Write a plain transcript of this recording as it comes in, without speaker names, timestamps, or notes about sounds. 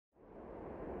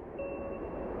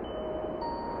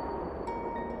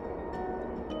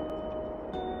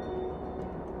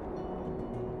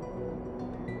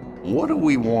What do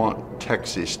we want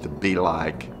Texas to be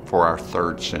like for our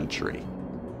third century?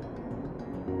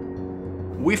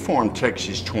 We formed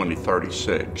Texas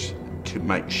 2036 to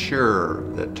make sure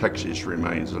that Texas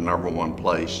remains the #1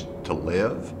 place to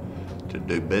live, to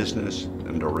do business,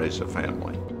 and to raise a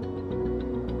family.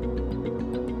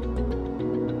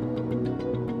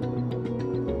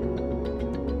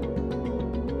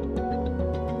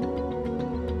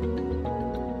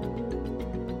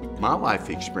 My life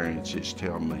experiences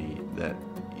tell me that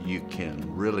you can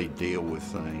really deal with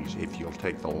things if you'll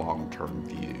take the long-term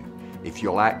view, if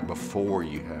you'll act before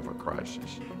you have a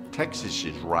crisis. Texas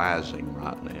is rising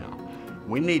right now.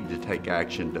 We need to take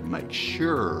action to make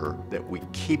sure that we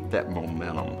keep that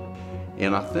momentum.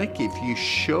 And I think if you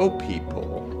show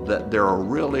people that there are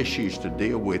real issues to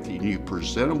deal with and you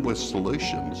present them with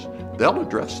solutions, they'll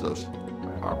address those.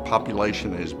 Our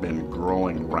population has been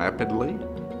growing rapidly,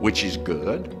 which is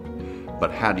good.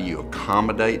 But how do you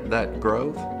accommodate that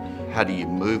growth? How do you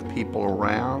move people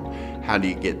around? How do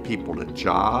you get people to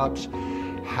jobs?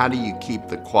 How do you keep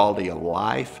the quality of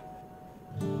life?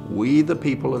 We, the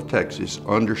people of Texas,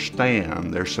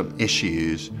 understand there's some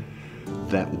issues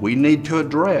that we need to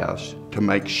address to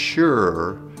make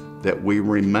sure that we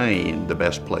remain the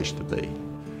best place to be.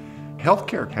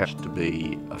 Healthcare has to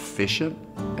be efficient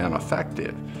and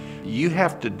effective. You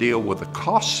have to deal with the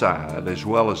cost side as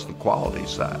well as the quality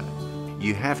side.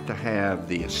 You have to have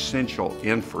the essential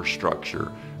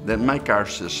infrastructure that make our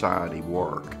society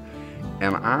work.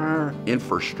 And our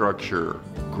infrastructure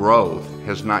growth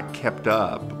has not kept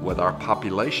up with our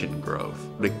population growth.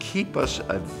 To keep us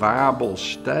a viable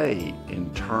state in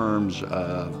terms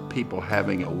of people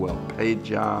having a well-paid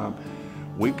job,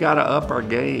 we've got to up our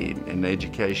game in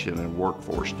education and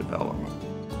workforce development.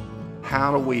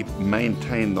 How do we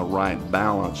maintain the right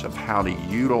balance of how to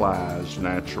utilize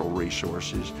natural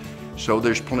resources so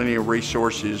there's plenty of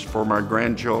resources for my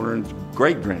grandchildren's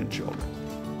great-grandchildren?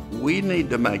 We need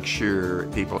to make sure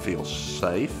people feel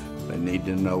safe. They need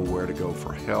to know where to go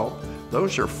for help.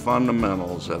 Those are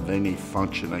fundamentals of any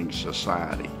functioning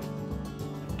society.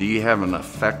 Do you have an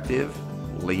effective,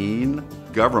 lean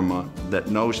government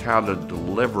that knows how to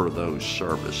deliver those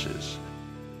services?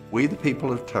 We, the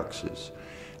people of Texas,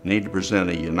 need to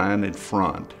present a united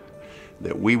front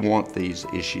that we want these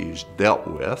issues dealt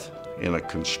with in a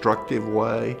constructive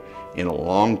way, in a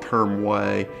long-term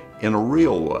way, in a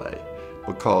real way,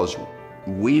 because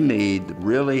we need to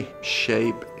really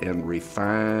shape and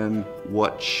refine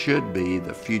what should be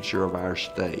the future of our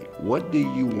state. What do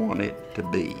you want it to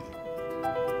be?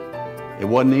 It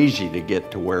wasn't easy to get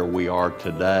to where we are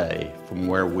today from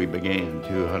where we began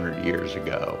 200 years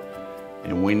ago.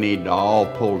 And we need to all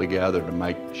pull together to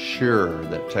make sure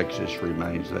that Texas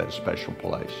remains that special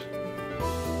place.